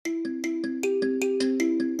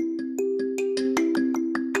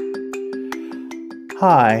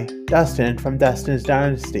Hi, Dustin from Dustin's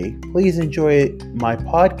Dynasty. Please enjoy my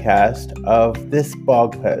podcast of this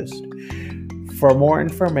blog post. For more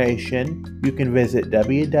information, you can visit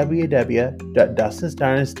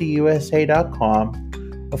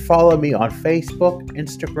www.dustinsdynastyusa.com or follow me on Facebook,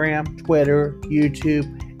 Instagram, Twitter,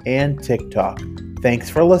 YouTube, and TikTok. Thanks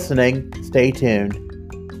for listening. Stay tuned.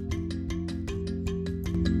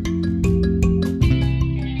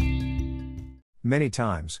 Many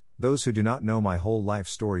times, those who do not know my whole life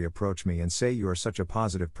story approach me and say you are such a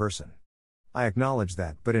positive person. I acknowledge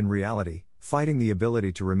that, but in reality, fighting the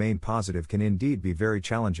ability to remain positive can indeed be very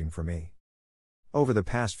challenging for me. Over the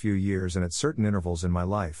past few years and at certain intervals in my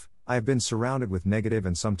life, I have been surrounded with negative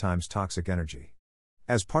and sometimes toxic energy.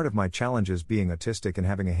 As part of my challenges being autistic and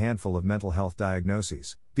having a handful of mental health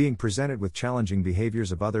diagnoses, being presented with challenging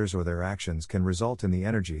behaviors of others or their actions can result in the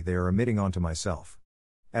energy they are emitting onto myself.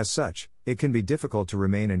 As such, it can be difficult to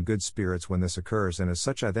remain in good spirits when this occurs, and as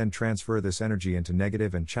such I then transfer this energy into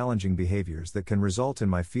negative and challenging behaviors that can result in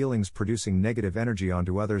my feelings producing negative energy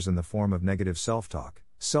onto others in the form of negative self-talk,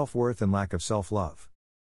 self-worth and lack of self-love.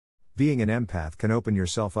 Being an empath can open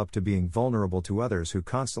yourself up to being vulnerable to others who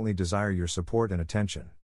constantly desire your support and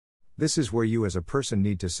attention. This is where you as a person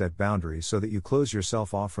need to set boundaries so that you close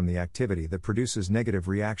yourself off from the activity that produces negative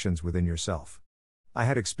reactions within yourself. I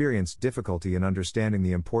had experienced difficulty in understanding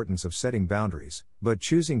the importance of setting boundaries, but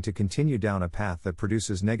choosing to continue down a path that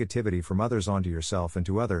produces negativity from others onto yourself and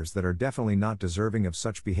to others that are definitely not deserving of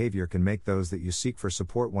such behavior can make those that you seek for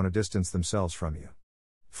support want to distance themselves from you.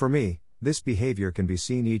 For me, this behavior can be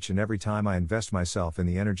seen each and every time I invest myself in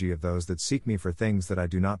the energy of those that seek me for things that I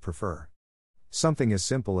do not prefer. Something as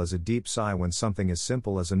simple as a deep sigh when something as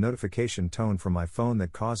simple as a notification tone from my phone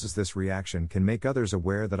that causes this reaction can make others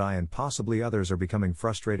aware that I and possibly others are becoming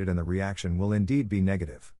frustrated, and the reaction will indeed be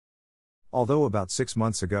negative. Although about 6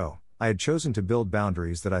 months ago, I had chosen to build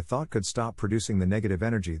boundaries that I thought could stop producing the negative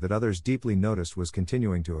energy that others deeply noticed was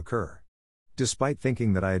continuing to occur. Despite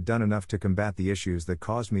thinking that I had done enough to combat the issues that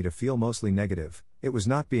caused me to feel mostly negative, it was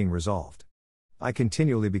not being resolved. I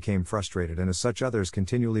continually became frustrated, and as such others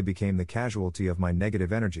continually became the casualty of my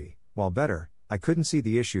negative energy, while better, I couldn't see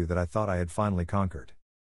the issue that I thought I had finally conquered.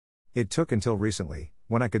 It took until recently,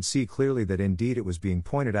 when I could see clearly that indeed it was being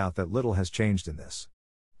pointed out that little has changed in this.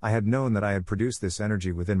 I had known that I had produced this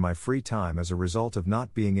energy within my free time as a result of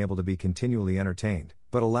not being able to be continually entertained,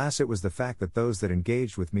 but alas, it was the fact that those that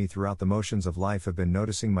engaged with me throughout the motions of life have been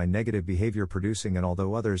noticing my negative behavior producing, and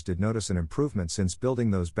although others did notice an improvement since building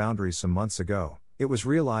those boundaries some months ago, it was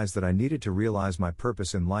realized that I needed to realize my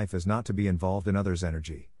purpose in life is not to be involved in others'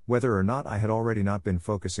 energy, whether or not I had already not been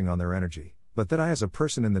focusing on their energy, but that I as a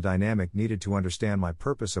person in the dynamic needed to understand my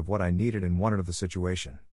purpose of what I needed and wanted of the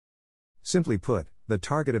situation. Simply put, the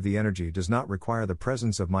target of the energy does not require the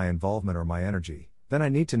presence of my involvement or my energy, then I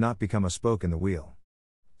need to not become a spoke in the wheel.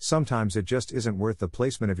 Sometimes it just isn't worth the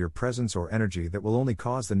placement of your presence or energy that will only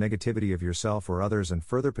cause the negativity of yourself or others and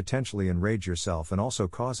further potentially enrage yourself and also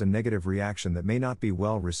cause a negative reaction that may not be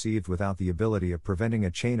well received without the ability of preventing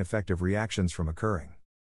a chain effect of reactions from occurring.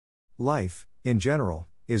 Life, in general,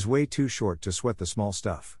 is way too short to sweat the small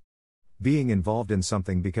stuff. Being involved in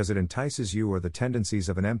something because it entices you or the tendencies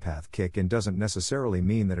of an empath kick in doesn't necessarily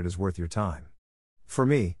mean that it is worth your time. For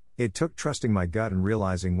me, it took trusting my gut and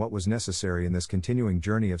realizing what was necessary in this continuing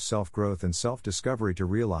journey of self-growth and self-discovery to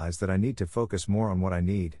realize that I need to focus more on what I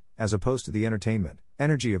need, as opposed to the entertainment,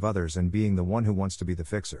 energy of others and being the one who wants to be the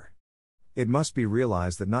fixer. It must be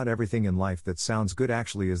realized that not everything in life that sounds good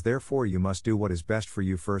actually is, therefore you must do what is best for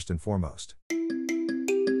you first and foremost.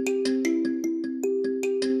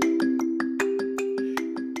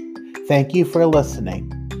 Thank you for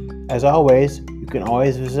listening. As always, you can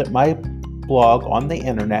always visit my blog on the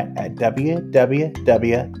internet at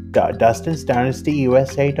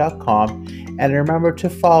www.dustinsdynastyusa.com, and remember to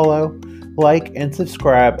follow, like, and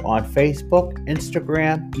subscribe on Facebook,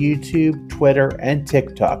 Instagram, YouTube, Twitter, and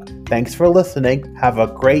TikTok. Thanks for listening. Have a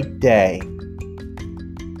great day.